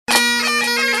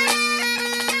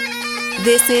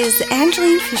This is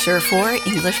Angeline Fisher for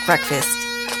English Breakfast.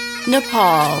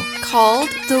 Nepal, called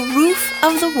the roof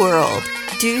of the world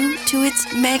due to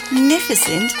its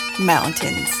magnificent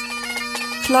mountains.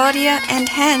 Claudia and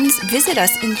Hans visit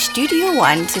us in Studio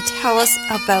One to tell us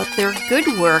about their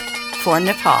good work for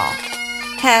Nepal.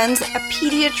 Hans, a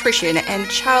pediatrician and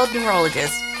child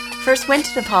neurologist, first went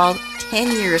to Nepal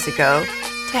 10 years ago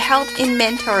to help in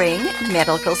mentoring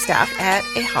medical staff at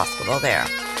a hospital there.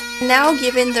 Now,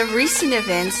 given the recent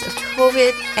events of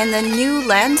COVID and the new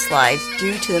landslides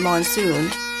due to the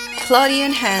monsoon, Claudia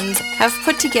and Hans have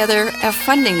put together a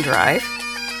funding drive.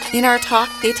 In our talk,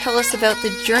 they tell us about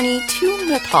the journey to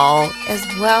Nepal as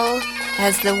well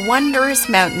as the wondrous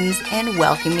mountains and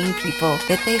welcoming people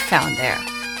that they found there.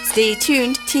 Stay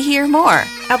tuned to hear more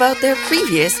about their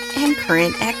previous and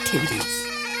current activities.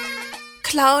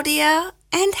 Claudia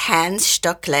and Hans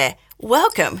Stockle,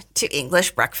 welcome to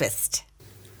English Breakfast.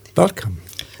 Welcome.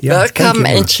 Yeah, welcome,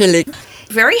 Angelique.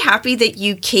 Very happy that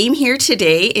you came here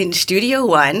today in Studio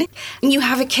One. You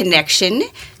have a connection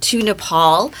to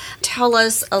Nepal. Tell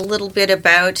us a little bit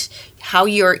about how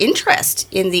your interest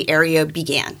in the area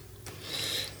began.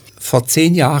 Vor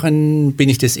 10 Jahren bin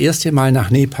ich das erste Mal nach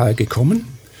Nepal gekommen.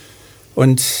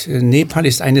 Und Nepal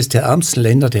ist eines der ärmsten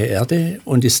Länder der Erde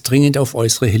und ist dringend auf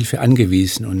äußere Hilfe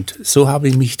angewiesen. Und so habe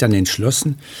ich mich dann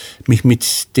entschlossen, mich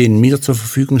mit den mir zur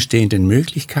Verfügung stehenden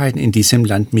Möglichkeiten in diesem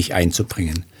Land mich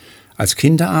einzubringen. Als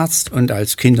Kinderarzt und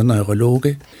als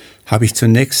Kinderneurologe habe ich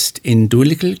zunächst in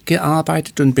Dhulikhel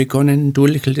gearbeitet und begonnen.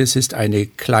 Dhulikhel, das ist eine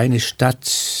kleine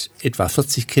Stadt, etwa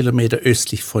 40 Kilometer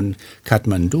östlich von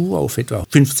Kathmandu, auf etwa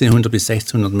 1500 bis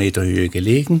 1600 Meter Höhe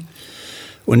gelegen.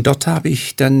 Und dort habe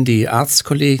ich dann die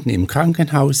Arztkollegen im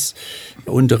Krankenhaus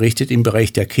unterrichtet im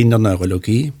Bereich der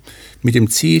Kinderneurologie mit dem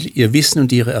Ziel, ihr Wissen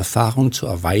und ihre Erfahrung zu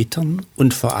erweitern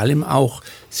und vor allem auch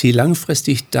sie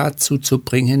langfristig dazu zu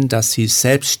bringen, dass sie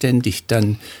selbstständig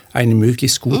dann eine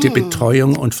möglichst gute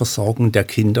Betreuung und Versorgung der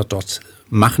Kinder dort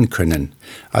machen können.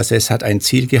 Also es hat ein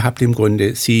Ziel gehabt, im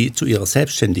Grunde sie zu ihrer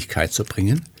Selbstständigkeit zu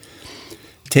bringen.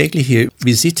 Tägliche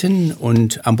Visiten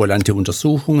und ambulante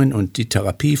Untersuchungen und die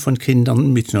Therapie von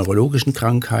Kindern mit neurologischen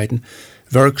Krankheiten,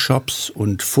 Workshops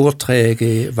und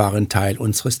Vorträge waren Teil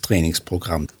unseres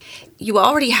Trainingsprogramms. You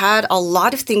already had a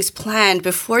lot of things planned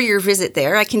before your visit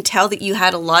there. I can tell that you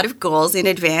had a lot of goals in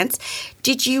advance.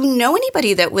 Did you know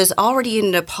anybody that was already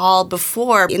in Nepal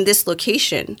before in this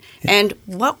location? And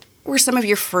what were some of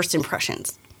your first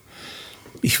impressions?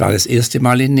 Ich war das erste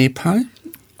Mal in Nepal.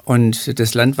 Und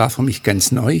das Land war für mich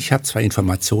ganz neu. Ich habe zwar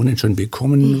Informationen schon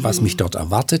bekommen, was mich dort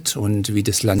erwartet und wie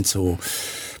das Land so,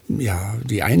 ja,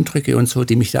 die Eindrücke und so,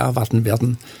 die mich da erwarten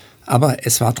werden. Aber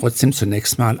es war trotzdem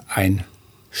zunächst mal ein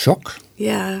Schock.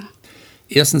 Ja.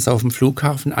 Erstens auf dem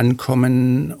Flughafen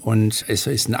ankommen und es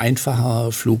ist ein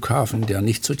einfacher Flughafen, der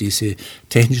nicht so diese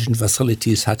technischen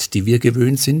Facilities hat, die wir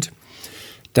gewöhnt sind.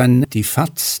 Dann die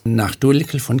Fahrt nach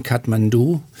Dhulikhel von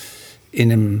Kathmandu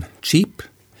in einem Jeep.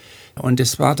 Und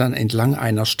es war dann entlang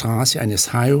einer Straße,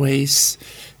 eines Highways,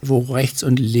 wo rechts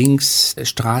und links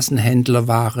Straßenhändler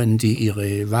waren, die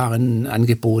ihre Waren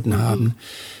angeboten haben.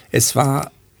 Es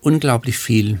war unglaublich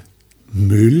viel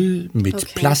Müll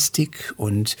mit Plastik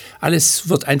und alles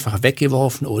wird einfach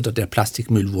weggeworfen oder der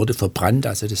Plastikmüll wurde verbrannt.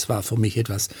 Also das war für mich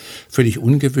etwas völlig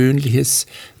Ungewöhnliches,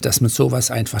 dass man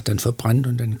sowas einfach dann verbrannt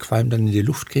und den Qualm dann in die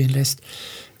Luft gehen lässt.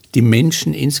 Die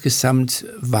Menschen insgesamt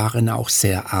waren auch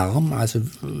sehr arm. Also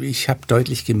ich habe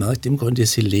deutlich gemerkt, im Grunde,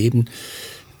 sie leben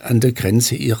an der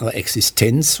Grenze ihrer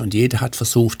Existenz und jeder hat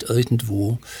versucht,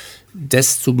 irgendwo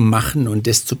das zu machen und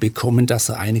das zu bekommen, dass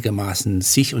er einigermaßen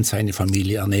sich und seine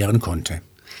Familie ernähren konnte.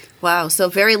 Wow, so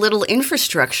very little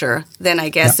infrastructure then,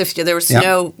 I guess, if there was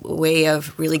no way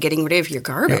of really getting rid of your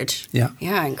garbage. Yeah.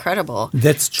 Yeah, incredible.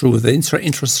 That's true. The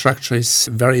infrastructure is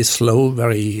very slow,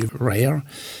 very rare.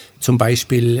 Zum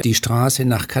Beispiel die Straße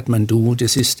nach Kathmandu,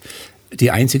 das ist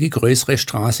die einzige größere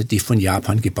Straße, die von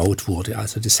Japan gebaut wurde.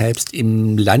 Also das selbst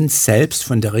im Land selbst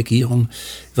von der Regierung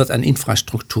wird an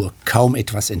Infrastruktur kaum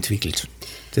etwas entwickelt.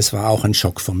 Das war auch ein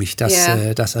Schock für mich, dass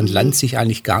ein Land sich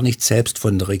eigentlich gar nicht selbst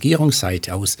von der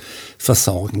Regierungsseite aus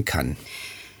versorgen kann.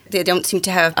 They don't seem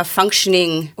to have a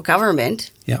functioning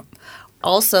government. Ja.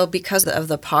 Also, because of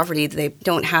the poverty, they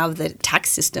don't have the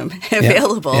tax system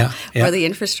available or the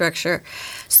infrastructure.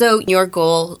 So your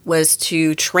goal was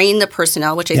to train the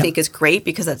personnel, which I think is great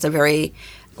because that's a very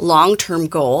long-term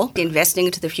goal, investing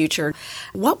into the future.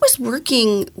 What was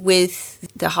working with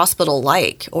the hospital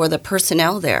like, or the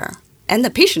personnel there? And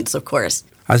the patients, of course.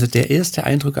 Also der erste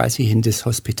Eindruck, als ich in das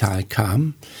Hospital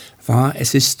kam,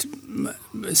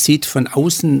 sieht von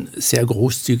außen sehr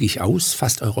großzügig aus,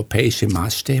 fast europäische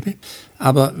Maßstäbe.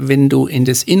 Aber wenn du in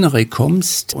das Innere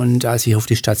kommst und als ich auf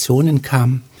die Stationen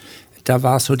kam, da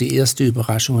war so die erste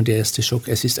Überraschung und der erste Schock.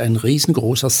 Es ist ein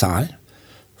riesengroßer Saal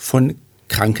von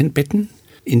Krankenbetten,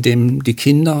 in dem die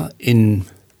Kinder in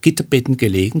Gitterbetten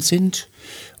gelegen sind.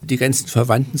 Die ganzen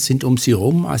Verwandten sind um sie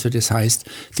herum. Also das heißt,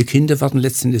 die Kinder werden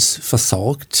letztendlich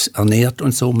versorgt, ernährt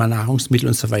und so, Nahrungsmittel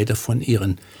und so weiter von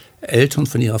ihren Eltern,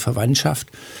 von ihrer Verwandtschaft.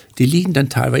 Die liegen dann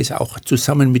teilweise auch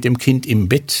zusammen mit dem Kind im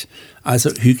Bett.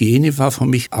 Also Hygiene war für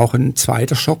mich auch ein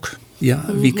zweiter Schock. Ja,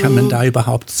 wie kann man da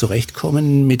überhaupt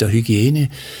zurechtkommen mit der Hygiene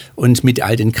und mit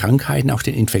all den Krankheiten, auch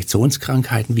den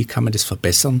Infektionskrankheiten? Wie kann man das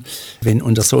verbessern, wenn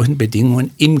unter solchen Bedingungen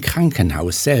im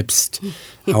Krankenhaus selbst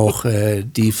auch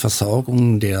die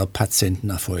Versorgung der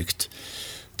Patienten erfolgt?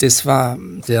 Das war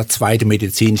der zweite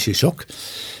medizinische Schock.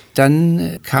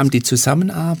 Dann kam die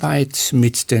Zusammenarbeit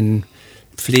mit den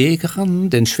Pflegern,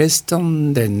 den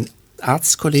Schwestern, den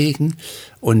Arztkollegen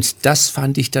und das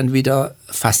fand ich dann wieder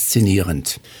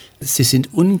faszinierend. Sie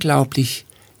sind unglaublich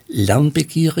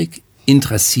lernbegierig,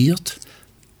 interessiert,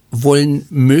 wollen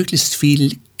möglichst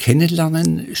viel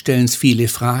kennenlernen, stellen viele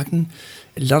Fragen,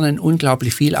 lernen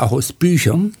unglaublich viel auch aus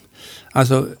Büchern.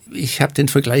 Also ich habe den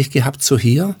Vergleich gehabt zu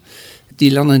hier, die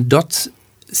lernen dort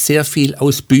sehr viel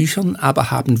aus Büchern, aber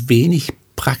haben wenig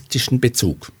praktischen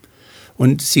Bezug.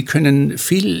 Und sie können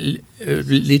viel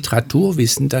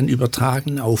Literaturwissen dann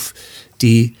übertragen auf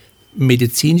die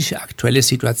medizinische aktuelle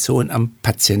Situation am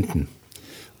Patienten.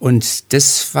 Und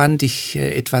das fand ich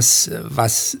etwas,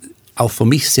 was auch für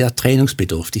mich sehr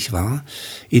trainingsbedürftig war,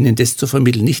 ihnen das zu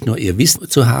vermitteln, nicht nur ihr Wissen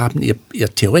zu haben,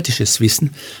 ihr theoretisches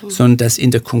Wissen, sondern das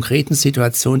in der konkreten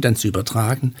Situation dann zu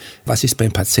übertragen, was ist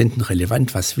beim Patienten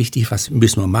relevant, was wichtig, was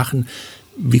müssen wir machen,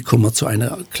 wie kommen wir zu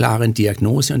einer klaren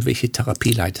Diagnose und welche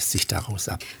Therapie leitet sich daraus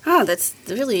ab. Oh, that's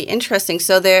really interesting.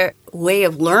 So their way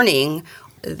of learning,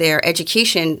 their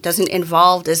education doesn't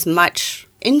involve as much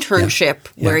internship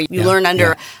where you learn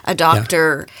under a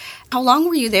doctor. How long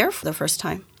were you there for the first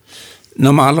time?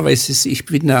 Normalerweise, ich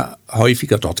bin da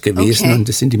häufiger dort gewesen und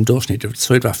das sind im Durchschnitt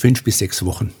so etwa 5 bis 6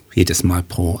 Wochen, jedes Mal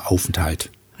pro Aufenthalt.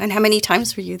 And how many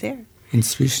times were you there?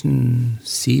 Inzwischen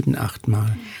 7, 8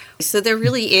 Mal. So there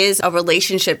really is a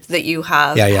relationship that you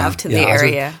have to the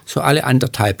area. Also so alle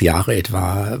 1,5 Jahre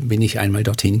etwa bin ich einmal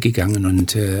dorthin gegangen,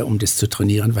 und um das zu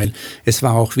trainieren, weil es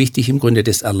war auch wichtig, im Grunde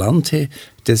das Erlernte,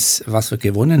 das, was wir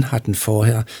gewonnen hatten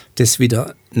vorher, das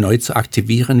wieder neu zu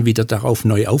aktivieren, wieder darauf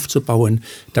neu aufzubauen,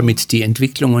 damit die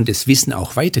Entwicklung und das Wissen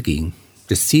auch weiterging.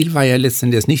 Das Ziel war ja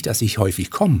letztendlich nicht, dass ich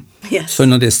häufig komme,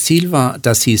 sondern das Ziel war,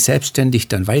 dass sie selbstständig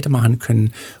dann weitermachen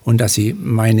können und dass sie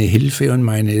meine Hilfe und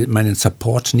meinen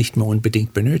Support nicht mehr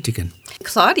unbedingt benötigen.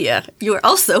 Claudia, you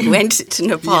also went to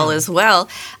Nepal as well.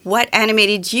 What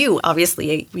animated you?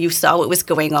 Obviously, you saw what was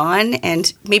going on,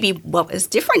 and maybe what was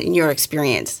different in your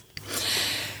experience?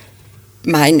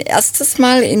 Mein erstes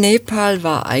Mal in Nepal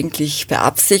war eigentlich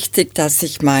beabsichtigt, dass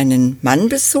ich meinen Mann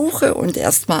besuche und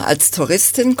erstmal als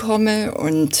Touristin komme,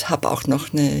 und habe auch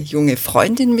noch eine junge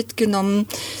Freundin mitgenommen,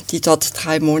 die dort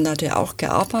 3 Monate auch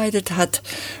gearbeitet hat.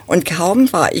 Und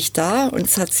kaum war ich da und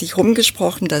es hat sich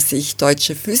rumgesprochen, dass ich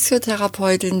deutsche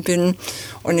Physiotherapeutin bin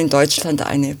und in Deutschland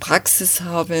eine Praxis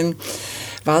habe,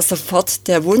 war sofort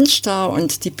der Wunsch da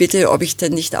und die Bitte, ob ich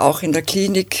denn nicht auch in der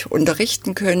Klinik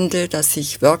unterrichten könnte, dass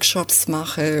ich Workshops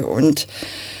mache und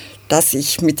dass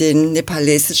ich mit den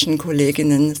nepalesischen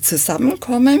Kolleginnen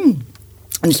zusammenkomme.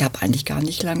 Und ich habe eigentlich gar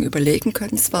nicht lange überlegen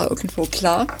können, es war irgendwo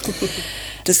klar.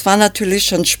 Das war natürlich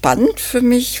schon spannend für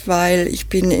mich, weil ich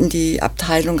bin in die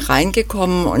Abteilung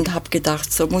reingekommen und habe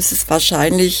gedacht, so muss es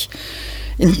wahrscheinlich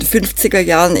in den 50er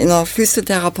Jahren in einer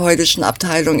physiotherapeutischen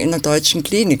Abteilung in einer deutschen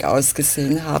Klinik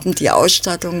ausgesehen haben. Die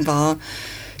Ausstattung war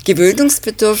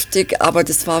gewöhnungsbedürftig, aber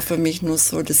das war für mich nur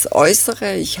so das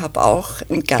Äußere. Ich habe auch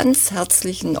einen ganz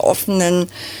herzlichen, offenen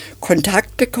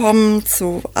Kontakt bekommen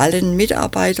zu allen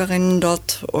Mitarbeiterinnen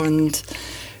dort und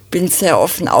bin sehr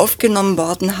offen aufgenommen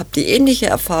worden, habe die ähnliche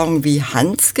Erfahrung wie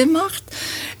Hans gemacht.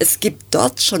 Es gibt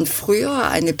dort schon früher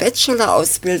eine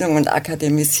Bachelor-Ausbildung und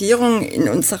Akademisierung in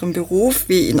unserem Beruf,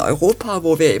 wie in Europa,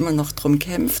 wo wir immer noch drum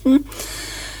kämpfen.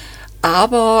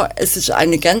 Aber es ist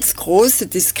eine ganz große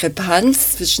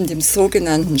Diskrepanz zwischen dem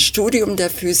sogenannten Studium der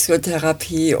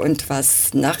Physiotherapie und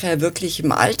was nachher wirklich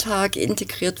im Alltag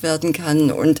integriert werden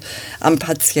kann und am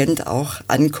Patient auch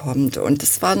ankommt. Und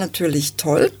es war natürlich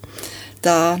toll,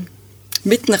 da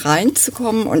mitten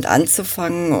reinzukommen und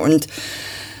anzufangen, und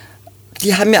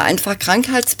die haben mir einfach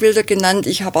Krankheitsbilder genannt.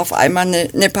 Ich habe auf einmal eine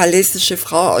nepalesische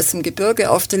Frau aus dem Gebirge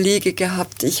auf der Liege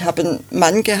gehabt. Ich habe einen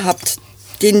Mann gehabt,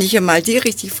 die nicht einmal die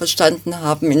richtig verstanden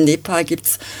haben. In Nepal gibt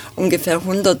es ungefähr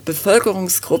 100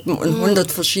 Bevölkerungsgruppen und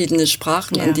 100 verschiedene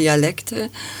Sprachen und Dialekte.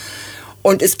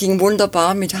 Und es ging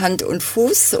wunderbar mit Hand und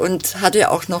Fuß und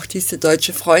hatte auch noch diese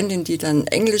deutsche Freundin, die dann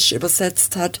Englisch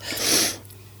übersetzt hat.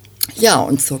 Ja,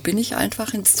 und so bin ich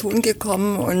einfach ins Tun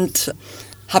gekommen und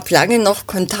habe lange noch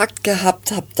Kontakt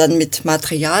gehabt, habe dann mit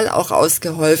Material auch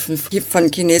ausgeholfen,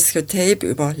 von Kinesiotape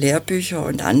über Lehrbücher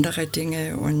und andere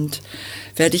Dinge und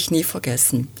werde ich nie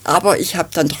vergessen. Aber ich habe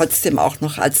dann trotzdem auch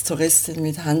noch als Touristin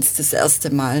mit Hans das erste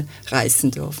Mal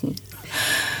reisen dürfen.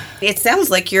 It sounds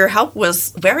like your help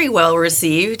was very well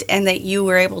received and that you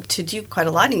were able to do quite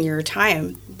a lot in your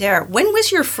time there. When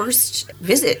was your first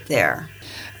visit there?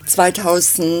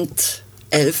 2011.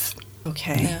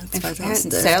 Okay. Ja,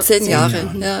 2011. 10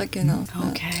 Jahre. Ja, genau.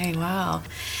 Okay, wow.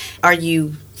 Are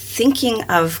you thinking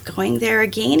of going there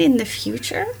again in the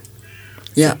future?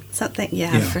 Ja. Something,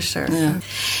 Ja. for sure. Ja.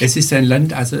 Es ist ein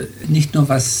Land, also nicht nur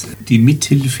was die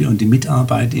Mithilfe und die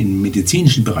Mitarbeit im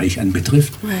medizinischen Bereich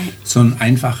anbetrifft, sondern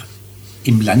einfach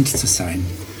im Land zu sein.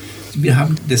 Wir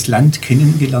haben das Land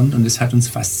kennengelernt und es hat uns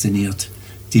fasziniert.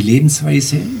 Die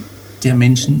Lebensweise der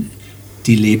Menschen,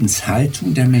 die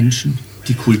Lebenshaltung der Menschen,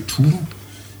 die Kultur,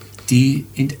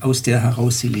 aus der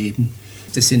heraus sie leben.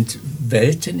 Das sind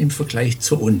Welten im Vergleich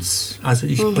zu uns. Also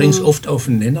ich bringe es oft auf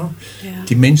den Nenner. Ja.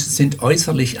 Die Menschen sind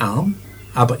äußerlich arm,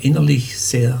 aber innerlich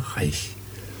sehr reich.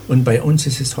 Und bei uns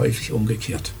ist es häufig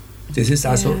umgekehrt. Das ist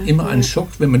also immer ein Schock,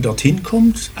 wenn man dorthin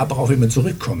kommt, aber auch wenn man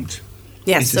zurückkommt.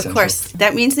 Yes, of course.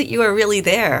 That means that you are really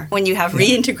there. When you have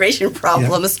reintegration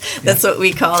problems, that's what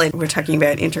we call it. We're talking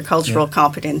about intercultural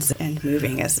competence and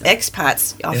moving. As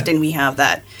expats, often we have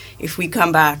that. If we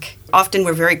come back, often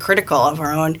we're very critical of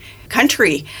our own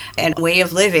country and way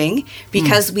of living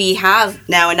because we have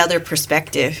now another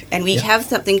perspective and we have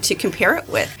something to compare it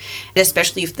with. And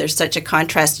especially if there's such a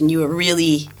contrast and you are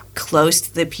really close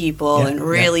to the people and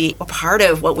really a part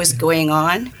of what was going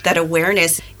on, that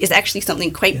awareness is actually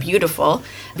something quite beautiful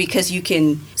because you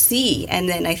can see, and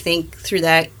then I think through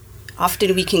that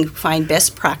often we can find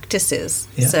best practices.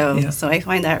 So I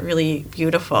find that really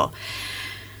beautiful.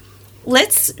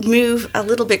 Let's move a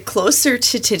little bit closer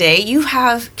to today. You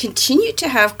have continued to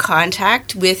have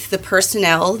contact with the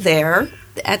personnel there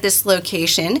at this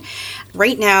location.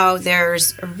 Right now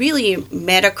there's really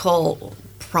medical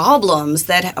problems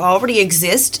that already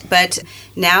exist, but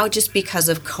now just because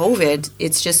of COVID,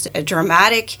 it's just a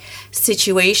dramatic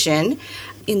situation.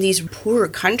 In these poorer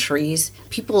countries,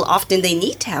 people often, they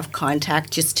need to have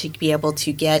contact just to be able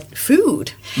to get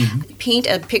food. Paint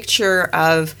a picture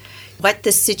of what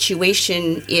the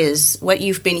situation is, what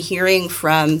you've been hearing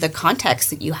from the contacts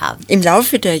that you have. Im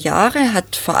Laufe der Jahre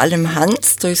hat vor allem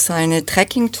Hans durch seine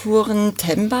Trekkingtouren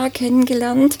Themba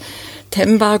kennengelernt.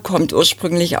 Themba kommt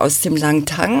ursprünglich aus dem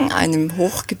Langtang, einem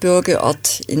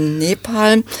Hochgebirgeort in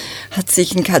Nepal, hat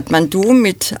sich in Kathmandu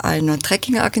mit einer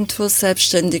Trekkingagentur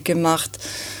selbstständig gemacht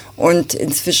und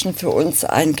inzwischen für uns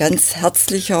ein ganz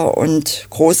herzlicher und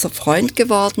großer Freund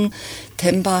geworden.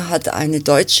 Themba hat eine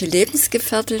deutsche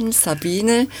Lebensgefährtin,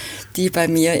 Sabine, die bei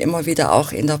mir immer wieder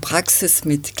auch in der Praxis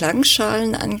mit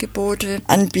Klangschalenangebote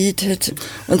anbietet.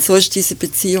 Und so ist diese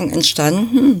Beziehung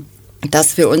entstanden,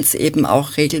 dass wir uns eben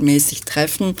auch regelmäßig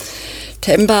treffen.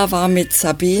 Themba war mit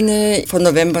Sabine von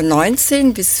November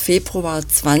 19 bis Februar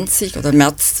 20 oder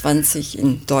März 20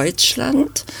 in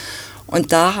Deutschland.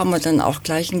 Und da haben wir dann auch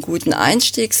gleich einen guten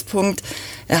Einstiegspunkt.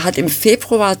 Er hat im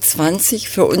Februar 20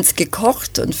 für uns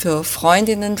gekocht und für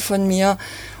Freundinnen von mir.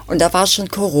 Und da war schon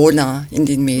Corona in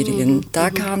den Medien.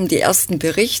 Da kamen die ersten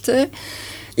Berichte.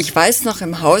 Ich weiß noch,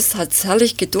 im Haus hat es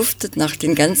herrlich geduftet nach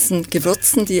den ganzen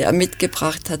Gewürzen, die er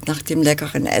mitgebracht hat, nach dem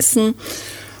leckeren Essen.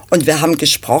 Und wir haben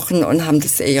gesprochen und haben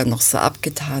das eher noch so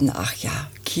abgetan. Ach ja,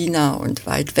 China und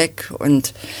weit weg.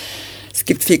 Und es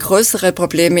gibt viel größere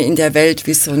Probleme in der Welt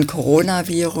wie so ein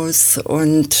Coronavirus.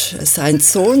 Und sein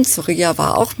Sohn, Surya,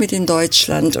 war auch mit in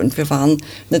Deutschland. Und wir waren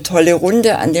eine tolle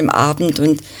Runde an dem Abend.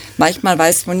 Und manchmal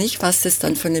weiß man nicht, was das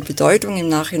dann für eine Bedeutung im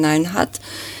Nachhinein hat.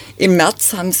 Im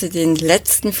März haben sie den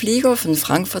letzten Flieger von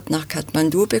Frankfurt nach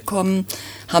Kathmandu bekommen,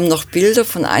 haben noch Bilder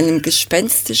von einem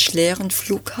gespenstisch leeren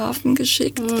Flughafen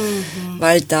geschickt,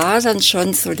 weil da dann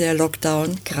schon so der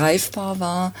Lockdown greifbar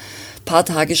war. Ein paar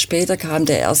Tage später kam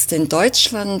der erste in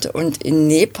Deutschland und in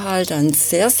Nepal dann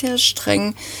sehr, sehr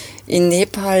streng. In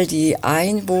Nepal, die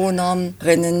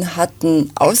Einwohnerinnen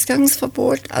hatten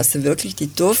Ausgangsverbot, also wirklich,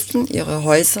 die durften ihre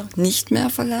Häuser nicht mehr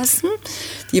verlassen.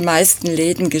 Die meisten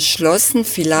Läden geschlossen,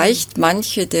 vielleicht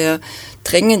manche der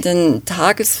drängenden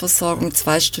Tagesversorgung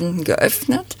 2 Stunden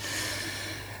geöffnet.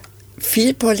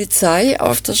 Viel Polizei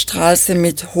auf der Straße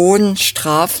mit hohen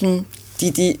Strafen.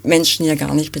 die Menschen ja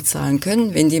gar nicht bezahlen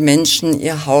können, wenn die Menschen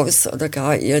ihr Haus oder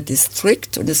gar ihr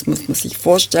Distrikt, und das muss man sich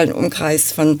vorstellen,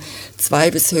 Umkreis von 2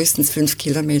 bis höchstens 5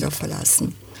 Kilometer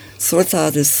verlassen. So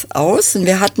sah das aus, und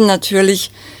wir hatten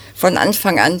natürlich von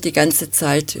Anfang an die ganze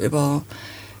Zeit über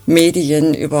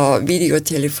Medien, über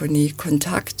Videotelefonie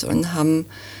Kontakt und haben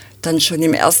dann schon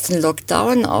im ersten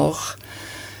Lockdown auch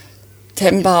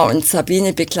Themba und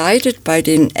Sabine begleitet bei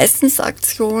den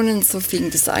Essensaktionen. So fing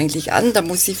das eigentlich an. Da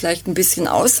muss ich vielleicht ein bisschen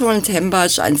ausholen. Themba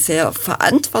ist ein sehr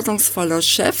verantwortungsvoller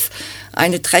Chef.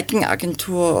 Eine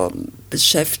Trekkingagentur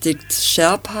beschäftigt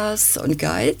Sherpas und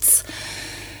Guides.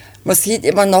 Man sieht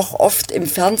immer noch oft im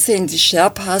Fernsehen die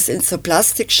Sherpas in so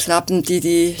Plastikschlappen,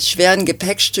 die schweren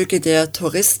Gepäckstücke der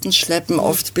Touristen schleppen,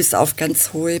 oft bis auf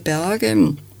ganz hohe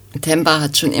Berge. Themba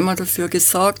hat schon immer dafür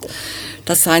gesorgt,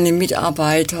 dass seine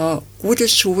Mitarbeiter gute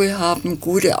Schuhe haben,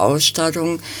 gute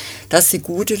Ausstattung, dass sie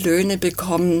gute Löhne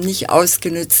bekommen, nicht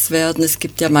ausgenutzt werden. Es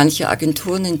gibt ja manche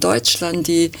Agenturen in Deutschland,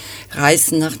 die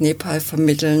Reisen nach Nepal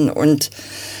vermitteln und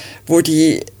wo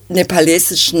die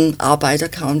nepalesischen Arbeiter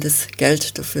kaum das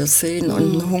Geld dafür sehen und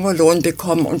einen Hungerlohn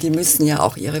bekommen, und die müssen ja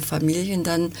auch ihre Familien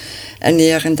dann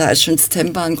ernähren. Da ist schon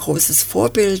Themba ein großes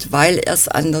Vorbild, weil er es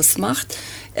anders macht.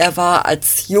 Er war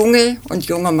als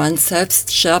junger Mann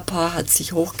selbst Sherpa, hat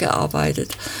sich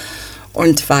hochgearbeitet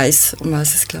und weiß, um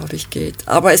was es, glaube ich, geht.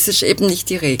 Aber es ist eben nicht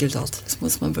die Regel dort, das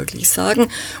muss man wirklich sagen.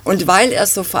 Und weil er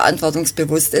so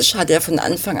verantwortungsbewusst ist, hat er von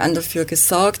Anfang an dafür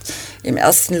gesorgt, im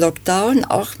ersten Lockdown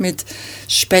auch mit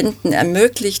Spenden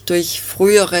ermöglicht durch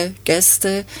frühere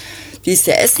Gäste,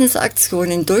 diese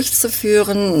Essensaktionen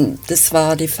durchzuführen. Das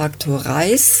war de facto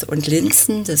Reis und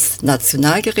Linsen, das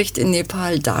Nationalgericht in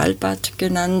Nepal, Dal Bhat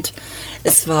genannt.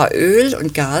 Es war Öl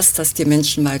und Gas, dass die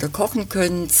Menschen weiter kochen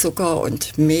können, Zucker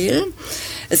und Mehl.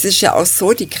 Es ist ja auch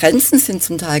so, die Grenzen sind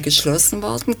zum Teil geschlossen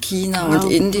worden, China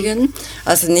und Indien.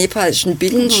 Also Nepal ist ein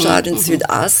Binnenstaat in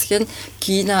Südasien,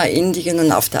 China, Indien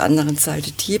und auf der anderen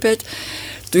Seite Tibet.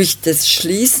 Durch das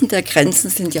Schließen der Grenzen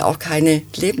sind ja auch keine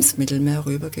Lebensmittel mehr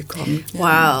rübergekommen.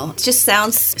 Ja. Wow. It just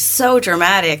sounds so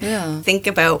dramatic. Yeah. Think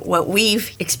about what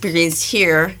we've experienced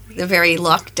here, the very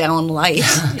lockdown light.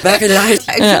 Very light.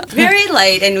 Yeah. Very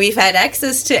light, and we've had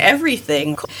access to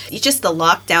everything. Just the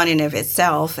lockdown in of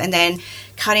itself, and then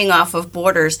cutting off of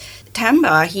borders.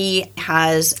 Themba, he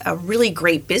has a really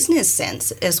great business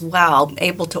sense as well,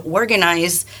 able to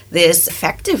organize this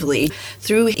effectively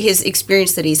through his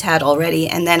experience that he's had already,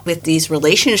 and then with these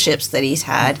relationships that he's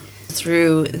had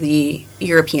through the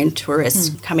European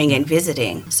tourists coming and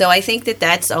visiting. So I think that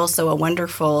that's also a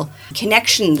wonderful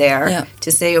connection there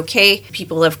to say, okay,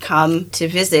 people have come to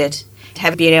visit,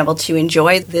 have been able to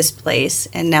enjoy this place,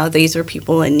 and now these are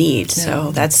people in need.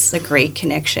 So that's a great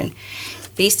connection.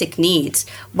 Basic needs.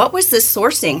 What was the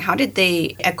sourcing? How did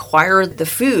they acquire the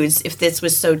foods if this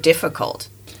was so difficult?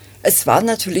 Es waren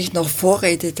natürlich noch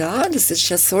Vorräte da. Das ist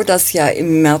ja so, dass ja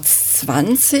im März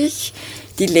 20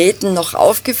 die Läden noch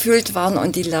aufgefüllt waren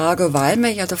und die Lager, weil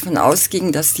man ja davon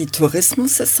ausging, dass die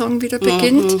Tourismussaison wieder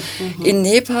beginnt. In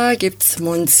Nepal gibt es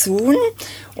Monsun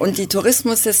und die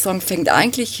Tourismussaison fängt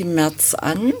eigentlich im März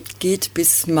an, geht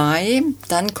bis Mai,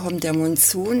 dann kommt der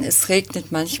Monsun, es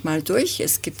regnet manchmal durch,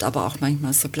 es gibt aber auch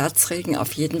manchmal so Platzregen,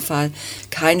 auf jeden Fall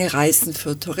keine Reisen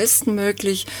für Touristen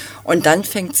möglich, und dann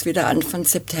fängt es wieder an von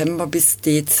September bis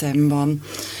Dezember.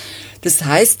 Das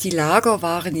heißt, die Lager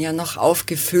waren ja noch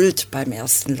aufgefüllt beim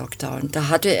ersten Lockdown. Da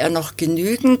hatte er noch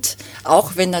genügend,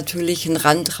 auch wenn natürlich ein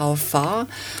Rand drauf war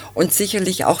und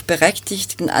sicherlich auch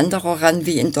berechtigt ein anderer Rand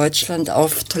wie in Deutschland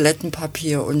auf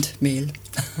Toilettenpapier und Mehl.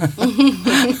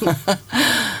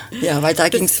 Ja, weil da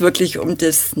ging es wirklich um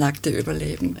das nackte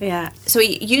Überleben. Yeah. So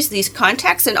he used these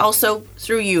contacts, and also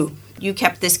through you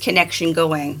kept this connection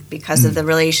going because of the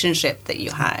relationship that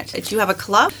you had. Did you have a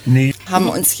club? Nee. Haben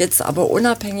uns jetzt aber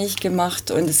unabhängig gemacht,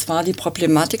 und es war die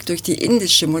Problematik durch die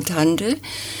indische Mutante,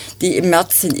 die im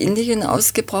März in Indien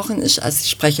ausgebrochen ist. Also ich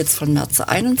spreche jetzt von März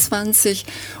 21,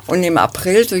 und im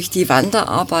April durch die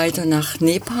Wanderarbeiter nach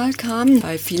Nepal kamen,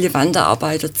 weil viele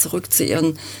Wanderarbeiter zurück zu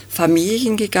ihren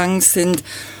Familien gegangen sind.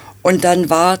 Und dann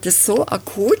war das so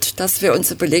akut, dass wir uns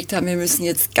überlegt haben, wir müssen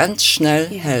jetzt ganz schnell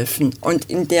helfen. Und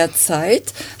in der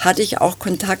Zeit hatte ich auch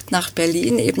Kontakt nach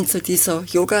Berlin, eben zu dieser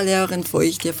Yogalehrerin, wo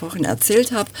ich dir vorhin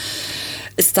erzählt habe.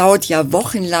 Es dauert ja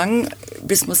wochenlang,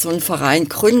 bis man so einen Verein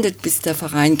gründet, bis der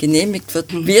Verein genehmigt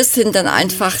wird. Wir sind dann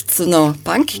einfach zu einer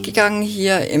Bank gegangen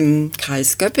hier im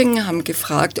Kreis Göppingen, haben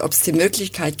gefragt, ob es die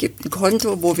Möglichkeit gibt, ein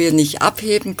Konto, wo wir nicht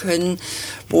abheben können,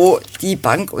 wo die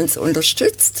Bank uns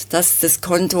unterstützt, dass das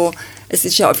Konto, es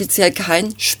ist ja offiziell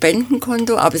kein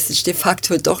Spendenkonto, aber es ist de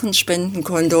facto doch ein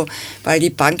Spendenkonto, weil die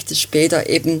Bank das später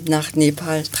eben nach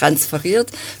Nepal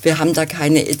transferiert. Wir haben da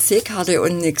keine EC-Karte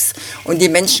und nichts und die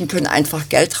Menschen können einfach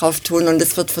Geld drauf tun und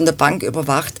es wird von der Bank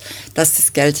überwacht, dass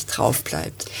das Geld drauf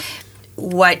bleibt.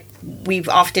 What we've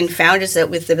often found is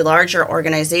that with the larger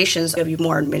organizations, there'll be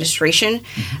more administration.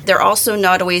 They're also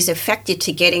not always affected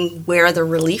to getting where the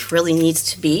relief really needs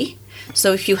to be.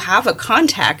 So if you have a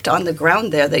contact on the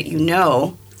ground there that you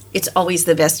know, it's always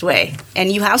the best way.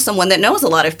 And you have someone that knows a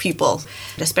lot of people,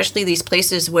 especially these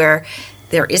places where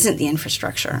there isn't the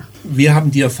infrastructure. Wir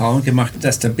haben die Erfahrung gemacht,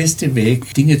 dass der beste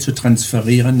Weg, Dinge zu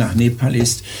transferieren nach Nepal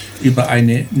ist, über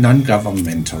eine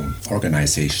Non-Governmental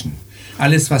Organization.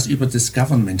 Alles, was über das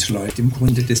Government läuft, im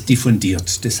Grunde das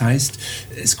diffundiert. Das heißt,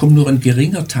 es kommt nur ein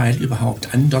geringer Teil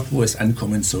überhaupt an, dort wo es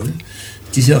ankommen soll.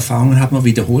 Diese Erfahrungen haben wir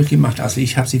wiederholt gemacht. Also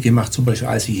ich habe sie gemacht, zum Beispiel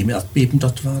als ich im Erdbeben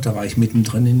dort war, da war ich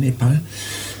mittendrin in Nepal.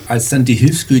 Als dann die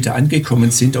Hilfsgüter angekommen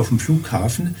sind auf dem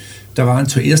Flughafen, da waren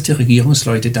zuerst die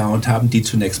Regierungsleute da und haben die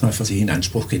zunächst mal für sich in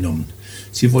Anspruch genommen.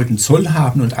 Sie wollten Zoll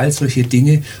haben und all solche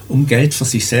Dinge, um Geld für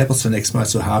sich selber zunächst mal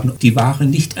zu haben. Die Waren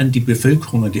nicht an die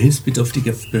Bevölkerung, an die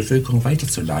hilfsbedürftige Bevölkerung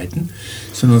weiterzuleiten,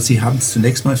 sondern sie haben es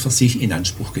zunächst mal für sich in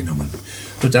Anspruch genommen.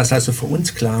 Sodass also für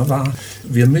uns klar war,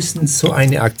 wir müssen so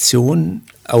eine Aktion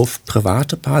auf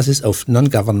privater Basis, auf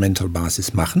Non-Governmental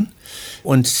Basis machen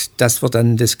und dass wir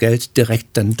dann das Geld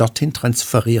direkt dann dorthin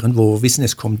transferieren, wo wir wissen,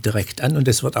 es kommt direkt an und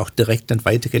es wird auch direkt dann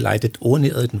weitergeleitet, ohne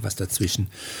irgendwas dazwischen.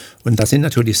 Und da sind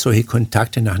natürlich solche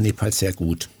Kontakte nach Nepal sehr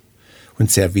gut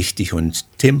und sehr wichtig. Und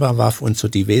Themba war für uns so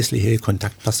die wesentliche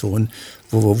Kontaktperson,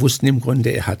 wo wir wussten im Grunde,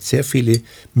 er hat sehr viele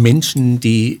Menschen,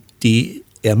 die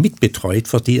er mitbetreut,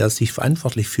 für die er sich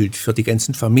verantwortlich fühlt, für die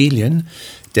ganzen Familien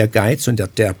der Guides und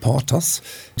der Porters,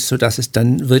 sodass es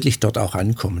dann wirklich dort auch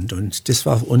ankommt. Und das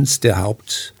war für uns der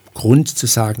Hauptgrund zu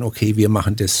sagen, okay, wir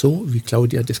machen das so, wie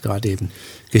Claudia das gerade eben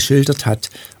geschildert hat,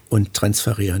 und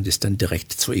transferieren das dann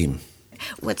direkt zu ihm.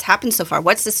 What's happened so far?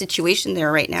 What's the situation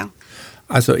there right now?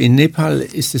 Also in Nepal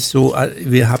ist es so,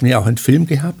 wir haben ja auch einen Film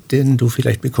gehabt, den du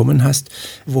vielleicht bekommen hast,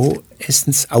 wo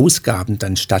Essensausgaben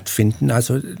dann stattfinden,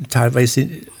 also teilweise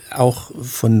auch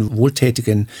von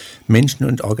wohltätigen Menschen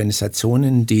und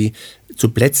Organisationen, die zu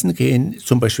Plätzen gehen,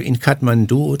 zum Beispiel in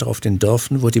Kathmandu oder auf den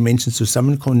Dörfern, wo die Menschen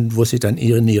zusammenkommen, wo sie dann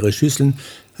in ihre Schüsseln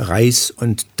Reis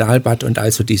und Dalbat und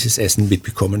also dieses Essen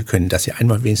mitbekommen können, dass sie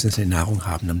einmal wenigstens eine Nahrung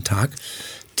haben am Tag.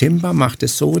 Themba macht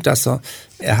es so, dass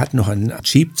er hat noch einen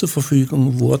Jeep zur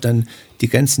Verfügung, wo er dann die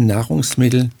ganzen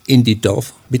Nahrungsmittel in die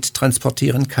Dörfer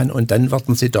mittransportieren kann und dann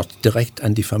werden sie dort direkt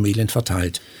an die Familien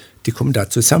verteilt. Die kommen da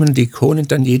zusammen, die holen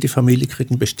dann, jede Familie kriegt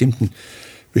eine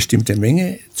bestimmte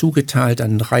Menge zugeteilt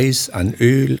an Reis, an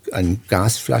Öl, an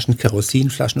Gasflaschen,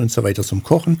 Kerosinflaschen und so weiter zum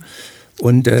Kochen.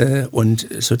 Und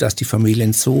sodass die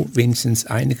Familien so wenigstens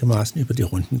einigermaßen über die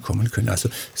Runden kommen können. Also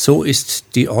so ist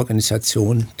die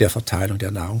Organisation der Verteilung der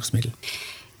Nahrungsmittel.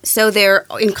 So they're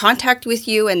in contact with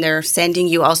you and they're sending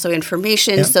you also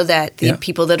information so that the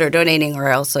people that are donating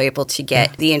are also able to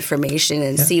get the information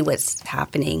and see what's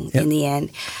happening in the end.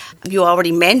 You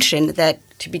already mentioned that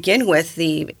to begin with,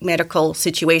 the medical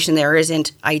situation there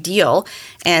isn't ideal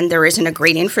and there isn't a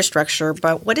great infrastructure.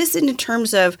 But what is it in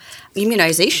terms of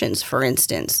immunizations, for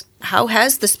instance? How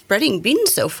has the spreading been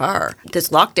so far? There's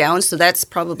lockdowns, so that's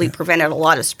probably prevented a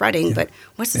lot of spreading. But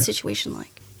what's the situation like?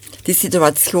 Die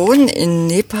Situation in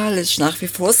Nepal ist nach wie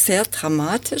vor sehr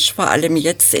dramatisch, vor allem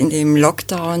jetzt in dem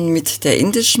Lockdown mit der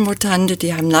indischen Mutante.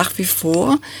 Die haben nach wie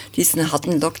vor diesen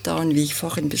harten Lockdown, wie ich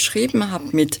vorhin beschrieben habe,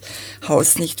 mit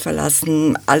Haus nicht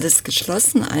verlassen, alles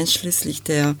geschlossen, einschließlich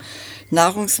der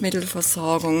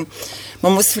Nahrungsmittelversorgung.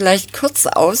 Man muss vielleicht kurz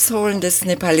ausholen, das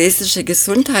nepalesische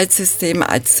Gesundheitssystem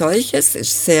als solches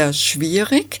ist sehr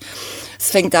schwierig. Es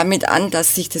fängt damit an,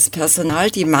 dass sich das Personal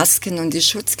die Masken und die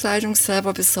Schutzkleidung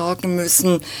selber besorgen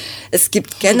müssen. Es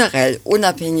gibt generell,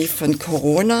 unabhängig von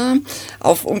Corona,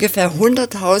 auf ungefähr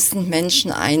 100.000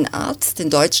 Menschen einen Arzt, in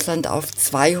Deutschland auf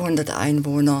 200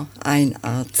 Einwohner ein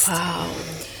Arzt. Wow.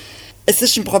 Es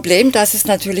ist ein Problem, dass es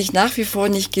natürlich nach wie vor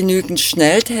nicht genügend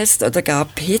Schnelltests oder gar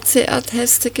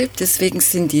PCR-Teste gibt. Deswegen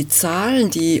sind die Zahlen,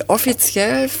 die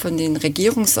offiziell von den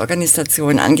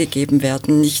Regierungsorganisationen angegeben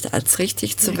werden, nicht als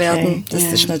richtig zu werden. Das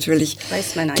ist natürlich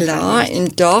klar.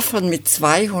 In Dörfern mit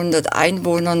 200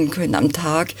 Einwohnern können am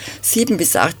Tag 7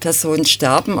 bis 8 Personen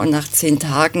sterben und nach 10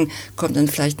 Tagen kommt dann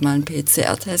vielleicht mal ein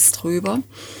PCR-Test rüber.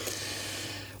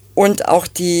 Und auch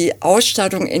die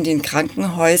Ausstattung in den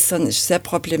Krankenhäusern ist sehr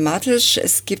problematisch.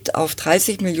 Es gibt auf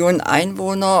 30 Millionen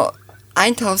Einwohner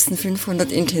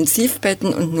 1500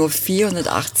 Intensivbetten und nur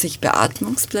 480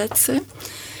 Beatmungsplätze.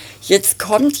 Jetzt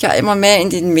kommt ja immer mehr in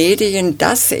den Medien,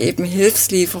 dass eben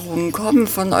Hilfslieferungen kommen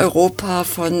von Europa,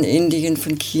 von Indien,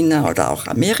 von China oder auch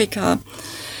Amerika.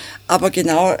 Aber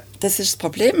genau das ist das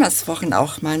Problem, was vorhin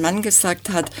auch mein Mann gesagt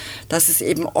hat, dass es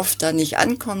eben oft da nicht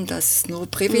ankommt, dass es nur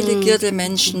privilegierte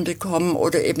Menschen bekommen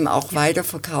oder eben auch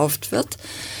weiterverkauft wird.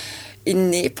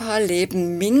 In Nepal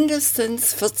leben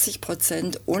mindestens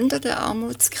 40% unter der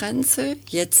Armutsgrenze,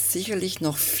 jetzt sicherlich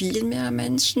noch viel mehr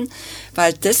Menschen,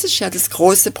 weil das ist ja das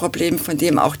große Problem, von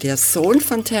dem auch der Sohn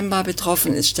von Themba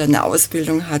betroffen ist, der eine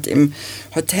Ausbildung hat im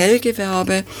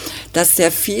Hotelgewerbe, dass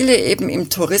sehr viele eben im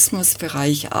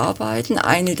Tourismusbereich arbeiten,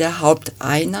 eine der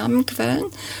Haupteinnahmenquellen.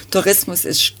 Tourismus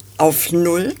ist auf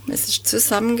Null, es ist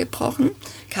zusammengebrochen,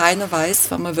 keiner weiß,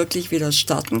 wann man wirklich wieder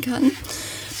starten kann.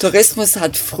 Tourismus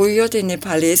hat früher den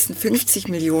Nepalesen 50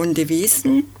 Millionen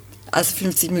Devisen, also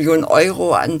 50 Millionen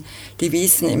Euro an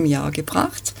Devisen im Jahr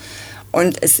gebracht.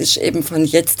 Und es ist eben von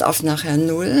jetzt auf nachher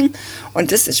null.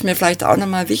 Und das ist mir vielleicht auch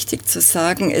nochmal wichtig zu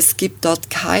sagen, es gibt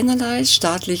dort keinerlei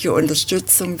staatliche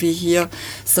Unterstützung wie hier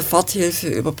Soforthilfe,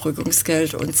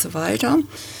 Überbrückungsgeld und so weiter.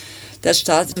 Der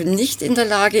Staat ist nicht in der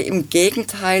Lage, im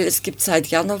Gegenteil, es gibt seit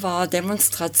Januar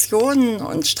Demonstrationen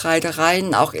und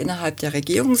Streitereien auch innerhalb der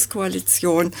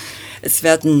Regierungskoalition. Es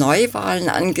werden Neuwahlen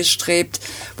angestrebt,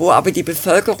 wo aber die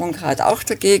Bevölkerung gerade auch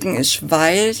dagegen ist,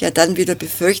 weil ja dann wieder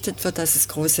befürchtet wird, dass es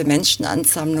große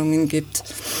Menschenansammlungen gibt.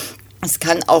 Es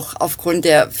kann auch aufgrund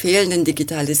der fehlenden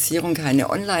Digitalisierung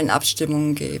keine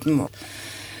Online-Abstimmungen geben.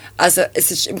 Also es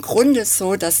ist im Grunde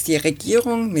so, dass die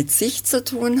Regierung mit sich zu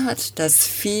tun hat, dass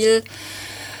viel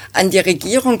an die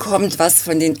Regierung kommt, was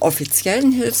von den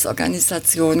offiziellen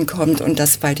Hilfsorganisationen kommt und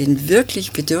dass bei den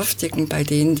wirklich Bedürftigen, bei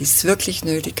denen, die es wirklich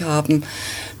nötig haben,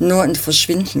 nur ein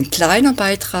verschwindend kleiner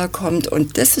Beitrag kommt.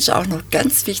 Und das ist auch noch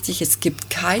ganz wichtig, es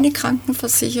gibt keine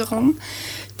Krankenversicherung.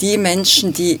 Die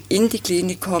Menschen, die in die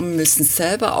Klinik kommen, müssen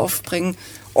selber aufbringen.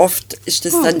 Oft ist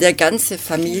es dann der ganze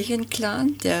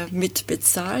Familienclan, der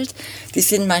mitbezahlt. Die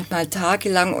sind manchmal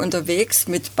tagelang unterwegs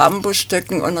mit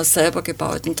Bambusstöcken und einer selber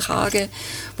gebauten Trage,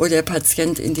 wo der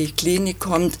Patient in die Klinik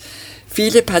kommt.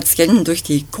 Viele Patienten durch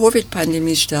die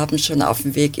Covid-Pandemie sterben schon auf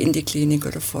dem Weg in die Klinik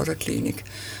oder vor der Klinik.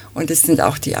 Und das sind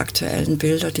auch die aktuellen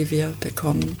Bilder, die wir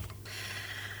bekommen.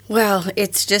 Well,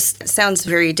 it just sounds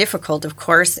very difficult, of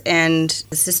course, and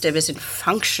the system isn't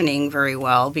functioning very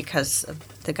well because of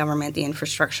the government, the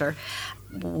infrastructure.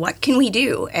 What can we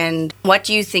do, and what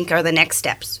do you think are the next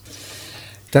steps?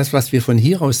 Das, was wir von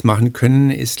hier aus machen können,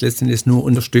 ist letztendlich nur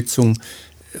Unterstützung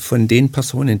von den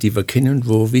Personen, die wir kennen,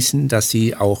 wo wir wissen, dass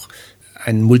sie auch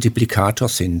ein Multiplikator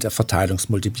sind, ein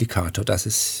Verteilungsmultiplikator, dass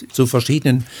es zu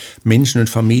verschiedenen Menschen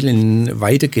und Familien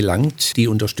weitergelangt, die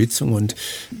Unterstützung. Und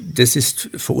das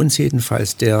ist für uns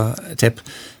jedenfalls der Step,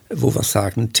 wo wir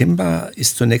sagen, Themba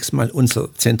ist zunächst mal unser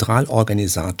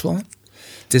Zentralorganisator.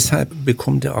 Deshalb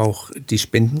bekommt er auch die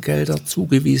Spendengelder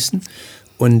zugewiesen.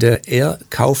 Und er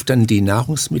kauft dann die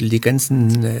Nahrungsmittel, die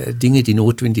ganzen Dinge, die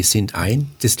notwendig sind, ein.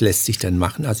 Das lässt sich dann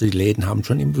machen. Also die Läden haben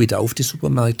schon immer wieder auf die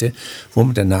Supermärkte, wo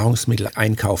man dann Nahrungsmittel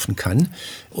einkaufen kann.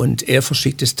 Und er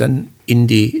verschickt es dann in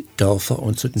die Dörfer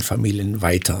und zu den Familien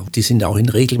weiter. Die sind auch in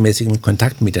regelmäßigem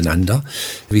Kontakt miteinander,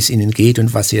 wie es ihnen geht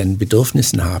und was sie an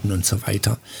Bedürfnissen haben und so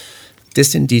weiter.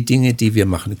 Das sind die Dinge, die wir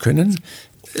machen können.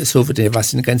 So was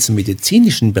den ganzen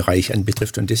medizinischen Bereich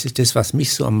anbetrifft. Und das ist das, was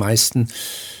mich so am meisten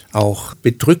auch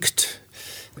bedrückt,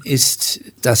 ist,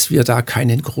 dass wir da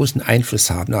keinen großen Einfluss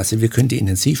haben. Also wir können die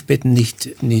Intensivbetten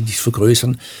nicht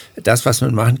vergrößern. Das, was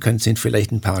man machen kann, sind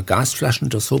vielleicht ein paar Gasflaschen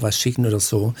oder sowas schicken oder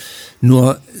so.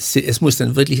 Nur es muss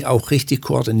dann wirklich auch richtig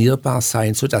koordinierbar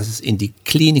sein, sodass es in die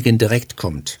Kliniken direkt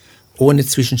kommt, ohne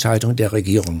Zwischenschaltung der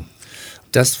Regierung.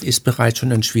 Das ist bereits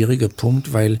schon ein schwieriger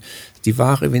Punkt, weil die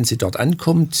Ware, wenn sie dort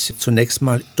ankommt, zunächst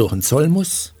mal durch den Zoll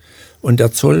muss. Und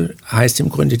der Zoll heißt im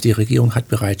Grunde, die Regierung hat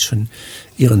bereits schon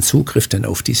ihren Zugriff dann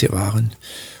auf diese Waren.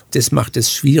 Das macht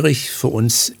es schwierig für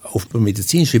uns, auf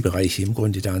medizinische Bereiche im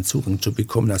Grunde da einen Zugang zu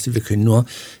bekommen. Also wir können nur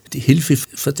die Hilfe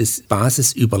für das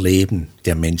Basisüberleben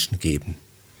der Menschen geben.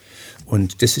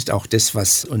 Und das ist auch das,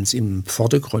 was uns im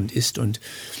Vordergrund ist. Und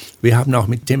wir haben auch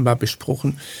mit Themba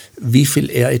besprochen, wie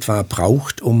viel er etwa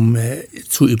braucht, um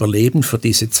zu überleben für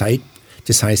diese Zeit.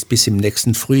 Das heißt, bis im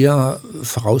nächsten Frühjahr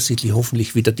voraussichtlich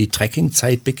hoffentlich wieder die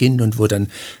Trekkingzeit beginnt und wo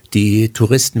dann die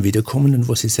Touristen wieder kommen und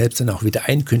wo sie selbst dann auch wieder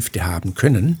Einkünfte haben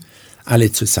können,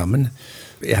 alle zusammen.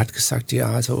 Er hat gesagt, ja,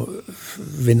 also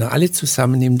wenn er alle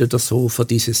zusammennimmt oder so, für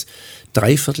dieses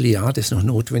Dreivierteljahr, das noch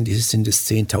notwendig ist, sind es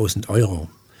 10.000 Euro.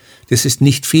 Das ist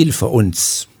nicht viel für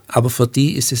uns, aber für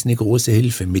die ist es eine große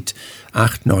Hilfe mit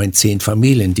 8, 9, 10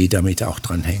 Familien, die damit auch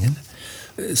dranhängen,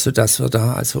 sodass wir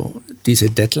da also diese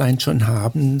Deadline schon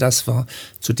haben, dass wir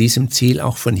zu diesem Ziel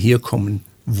auch von hier kommen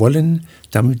wollen,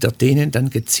 damit wir denen dann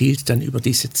gezielt dann über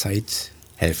diese Zeit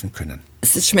helfen können.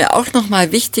 Es ist mir auch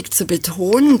nochmal wichtig zu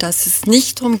betonen, dass es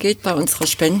nicht darum geht, bei unserer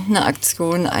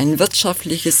Spendenaktion ein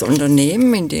wirtschaftliches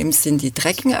Unternehmen, in dem Sinn die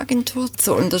Trekkingagentur,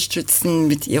 zu unterstützen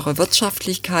mit ihrer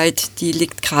Wirtschaftlichkeit. Die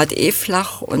liegt gerade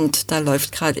flach und da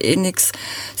läuft gerade nichts,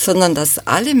 sondern dass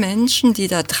alle Menschen, die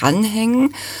da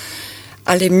dranhängen,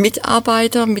 alle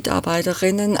Mitarbeiter,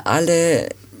 Mitarbeiterinnen, alle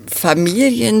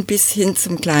Familien bis hin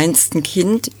zum kleinsten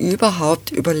Kind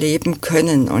überhaupt überleben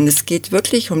können. Und es geht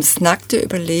wirklich ums nackte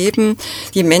Überleben.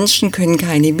 Die Menschen können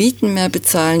keine Mieten mehr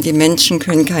bezahlen, die Menschen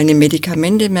können keine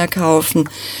Medikamente mehr kaufen,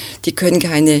 die können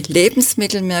keine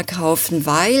Lebensmittel mehr kaufen,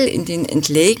 weil in den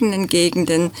entlegenen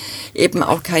Gegenden eben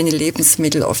auch keine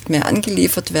Lebensmittel oft mehr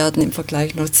angeliefert werden im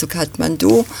Vergleich noch zu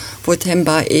Kathmandu, wo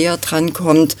Themba eher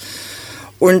drankommt.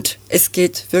 Und es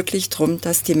geht wirklich darum,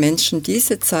 dass die Menschen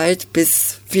diese Zeit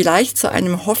bis vielleicht zu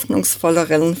einem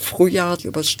hoffnungsvolleren Frühjahr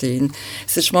überstehen.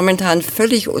 Es ist momentan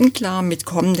völlig unklar mit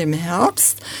kommendem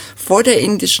Herbst. Vor der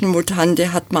indischen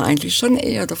Mutante hat man eigentlich schon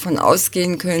eher davon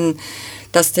ausgehen können,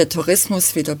 dass der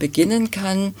Tourismus wieder beginnen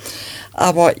kann.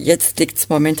 Aber jetzt liegt es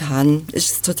momentan,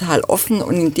 ist total offen.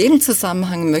 Und in dem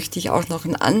Zusammenhang möchte ich auch noch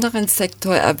einen anderen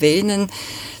Sektor erwähnen,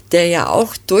 der ja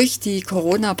auch durch die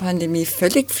Corona-Pandemie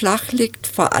völlig flach liegt.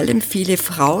 Vor allem viele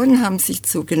Frauen haben sich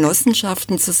zu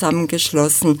Genossenschaften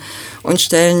zusammengeschlossen und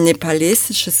stellen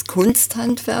nepalesisches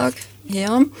Kunsthandwerk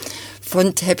her,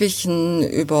 von Teppichen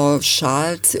über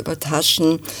Schals, über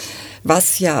Taschen,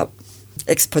 was ja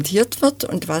exportiert wird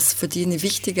und was für die eine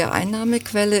wichtige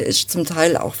Einnahmequelle ist, zum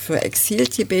Teil auch für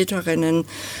Exil-Tibeterinnen.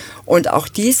 Und auch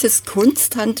dieses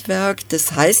Kunsthandwerk,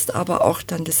 das heißt aber auch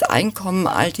dann das Einkommen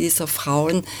all dieser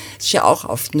Frauen, ist ja auch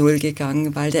auf Null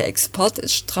gegangen, weil der Export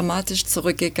ist dramatisch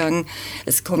zurückgegangen.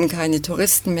 Es kommen keine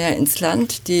Touristen mehr ins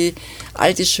Land, die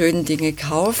all die schönen Dinge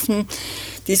kaufen.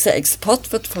 Dieser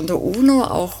Export wird von der UNO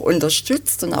auch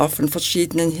unterstützt und auch von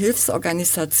verschiedenen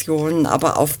Hilfsorganisationen.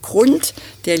 Aber aufgrund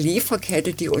der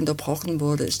Lieferkette, die unterbrochen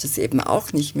wurde, ist das eben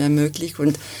auch nicht mehr möglich.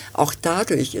 Und auch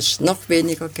dadurch ist noch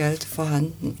weniger Geld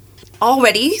vorhanden.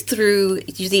 Already, through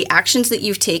the actions that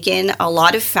you've taken, a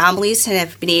lot of families have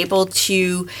been able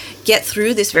to get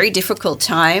through this very difficult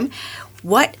time.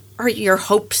 What are your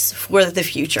hopes for the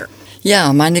future?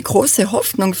 Ja, meine große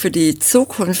Hoffnung für die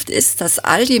Zukunft ist, dass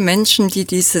all die Menschen, die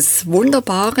dieses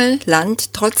wunderbare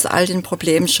Land trotz all den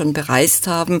Problemen schon bereist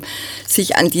haben,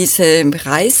 sich an diese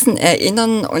Reisen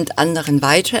erinnern und anderen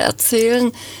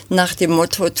weitererzählen, nach dem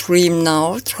Motto Dream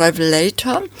Now, Travel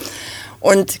Later.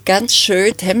 Und ganz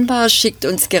schön, Themba schickt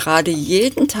uns gerade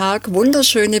jeden Tag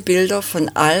wunderschöne Bilder von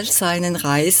all seinen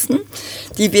Reisen,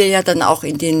 die wir ja dann auch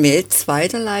in den Mails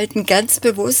weiterleiten, ganz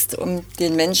bewusst, um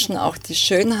den Menschen auch die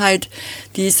Schönheit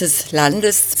dieses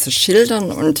Landes zu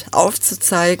schildern und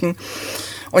aufzuzeigen.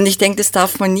 Und ich denke, das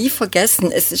darf man nie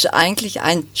vergessen. Es ist eigentlich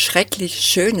ein schrecklich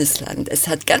schönes Land. Es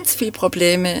hat ganz viele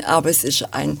Probleme, aber es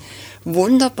ist ein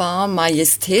wunderbar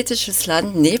majestätisches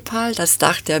Land. Nepal, das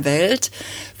Dach der Welt.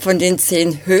 Von den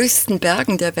 10 höchsten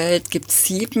Bergen der Welt gibt es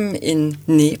 7 in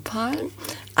Nepal.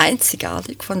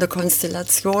 Einzigartig von der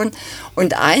Konstellation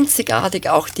und einzigartig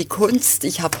auch die Kunst.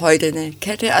 Ich habe heute eine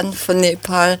Kette an von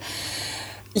Nepal.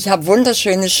 Ich habe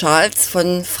wunderschöne Schals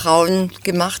von Frauen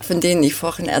gemacht, von denen ich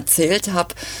vorhin erzählt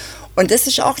habe. Und das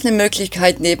ist auch eine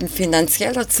Möglichkeit neben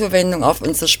finanzieller Zuwendung auf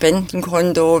unser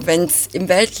Spendenkonto, wenn es im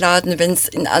Weltladen, wenn es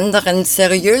in anderen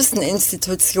seriösen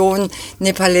Institutionen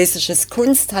nepalesisches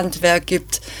Kunsthandwerk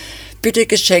gibt, bitte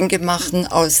Geschenke machen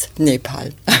aus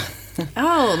Nepal.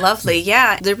 Oh, lovely.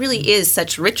 Yeah, there really is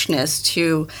such richness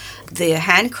to the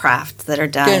handcrafts that are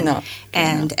done. Genau.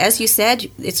 And as you said,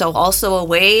 it's also a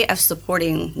way of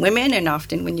supporting women. And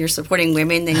often when you're supporting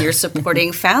women, then you're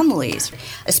supporting families,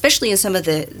 especially in some of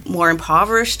the more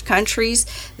impoverished countries,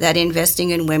 that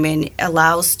investing in women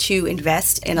allows to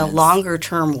invest in a longer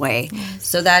term way. Yes.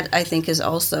 So that, I think, is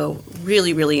also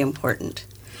really, really important.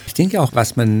 Ich denke auch,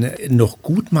 was man noch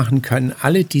gut machen kann,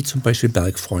 alle, die zum Beispiel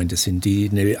Bergfreunde sind, die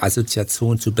eine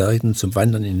Assoziation zu Bergen, zum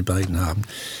Wandern in den Bergen haben.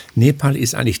 Nepal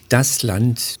ist eigentlich das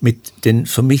Land mit den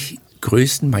für mich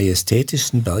größten,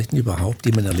 majestätischsten Bergen überhaupt,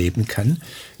 die man erleben kann.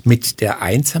 Mit der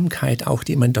Einsamkeit auch,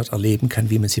 die man dort erleben kann,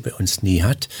 wie man sie bei uns nie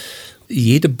hat.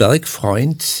 Jeder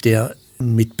Bergfreund, der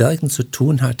mit Bergen zu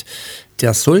tun hat,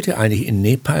 der sollte eigentlich in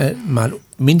Nepal mal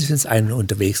mindestens einmal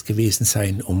unterwegs gewesen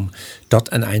sein, um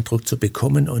dort einen Eindruck zu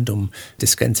bekommen und um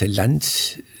das ganze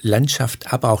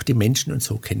Landschaft, aber auch die Menschen und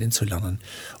so kennenzulernen.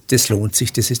 Das lohnt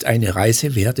sich, das ist eine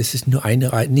Reise wert, das ist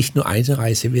nicht nur eine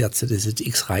Reise wert, sondern das ist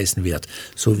x Reisen wert,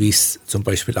 so wie ich es zum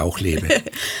Beispiel auch lebe.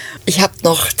 Ich habe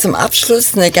noch zum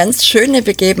Abschluss eine ganz schöne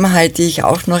Begebenheit, die ich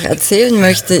auch noch erzählen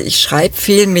möchte. Ich schreibe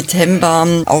viel mit Temba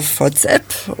auf WhatsApp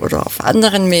oder auf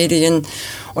anderen Medien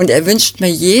und er wünscht mir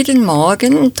jeden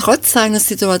Morgen, trotz seiner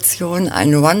Situation,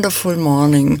 ein wonderful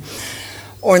morning.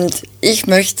 Und ich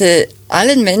möchte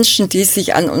allen Menschen, die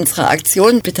sich an unserer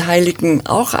Aktion beteiligen,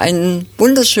 auch einen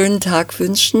wunderschönen Tag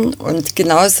wünschen und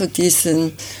genauso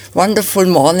diesen Wonderful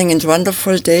Morning and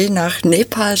Wonderful Day nach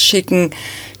Nepal schicken.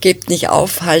 Gebt nicht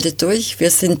auf, haltet durch, wir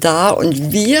sind da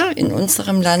und wir in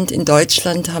unserem Land, in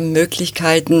Deutschland, haben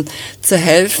Möglichkeiten zu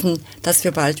helfen, dass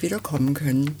wir bald wieder kommen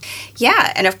können.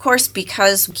 Yeah, and of course,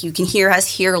 because you can hear us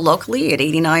here locally at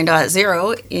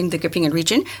 89.0 in the Göppingen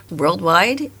region,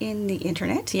 worldwide in the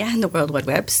internet, in the World Wide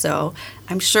Web. So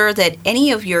I'm sure that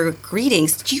any of your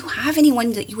greetings, do you have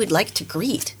anyone that you would like to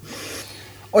greet?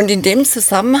 Und in dem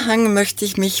Zusammenhang möchte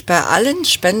ich mich bei allen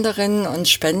Spenderinnen und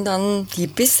Spendern, die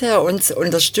bisher uns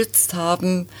unterstützt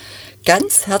haben,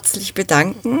 ganz herzlich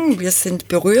bedanken. Wir sind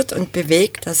berührt und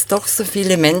bewegt, dass doch so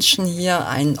viele Menschen hier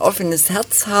ein offenes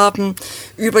Herz haben,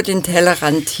 über den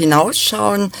Tellerrand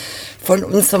hinausschauen, von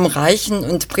unserem reichen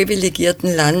und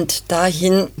privilegierten Land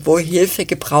dahin, wo Hilfe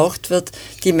gebraucht wird.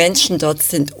 Die Menschen dort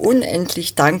sind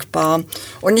unendlich dankbar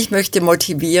und ich möchte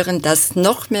motivieren, dass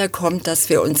noch mehr kommt, dass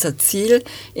wir unser Ziel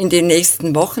in den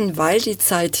nächsten Wochen, weil die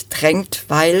Zeit drängt,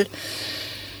 weil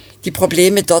die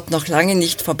Probleme dort noch lange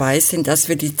nicht vorbei sind, dass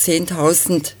wir die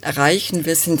 10.000 erreichen.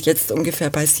 Wir sind jetzt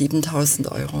ungefähr bei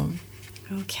 7.000 Euro.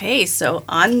 Okay, so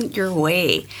on your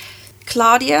way.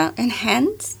 Claudia and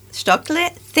Hans Stockle,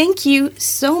 thank you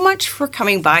so much for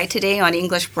coming by today on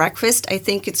English Breakfast. I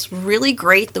think it's really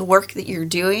great the work that you're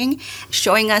doing,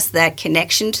 showing us that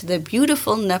connection to the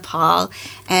beautiful Nepal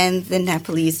and the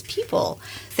Nepalese people.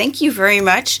 Thank you very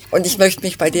much. Und ich möchte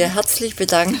mich bei dir herzlich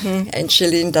bedanken,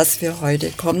 Angeline, dass wir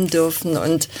heute kommen dürfen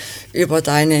und über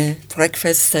deine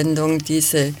Breakfast-Sendung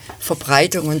diese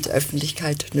Verbreitung und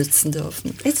Öffentlichkeit nutzen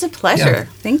dürfen. It's a pleasure. Ja.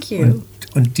 Thank you.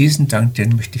 Und diesen Dank,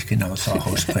 den möchte ich genauso auch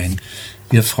aussprechen.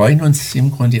 Wir freuen uns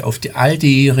im Grunde auf all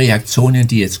die Reaktionen,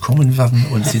 die jetzt kommen werden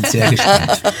und sind sehr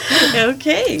gespannt.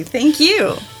 Okay, thank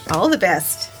you. All the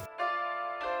best.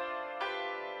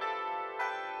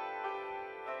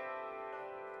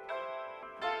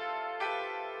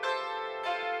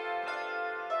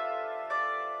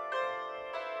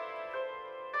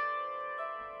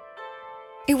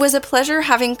 It was a pleasure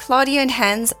having Claudia and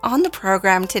Hans on the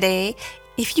program today.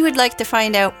 If you would like to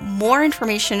find out more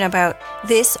information about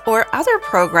this or other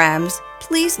programs,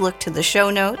 please look to the show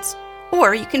notes,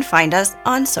 or you can find us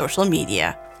on social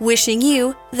media. Wishing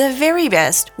you the very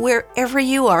best wherever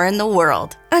you are in the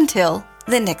world. Until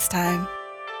the next time.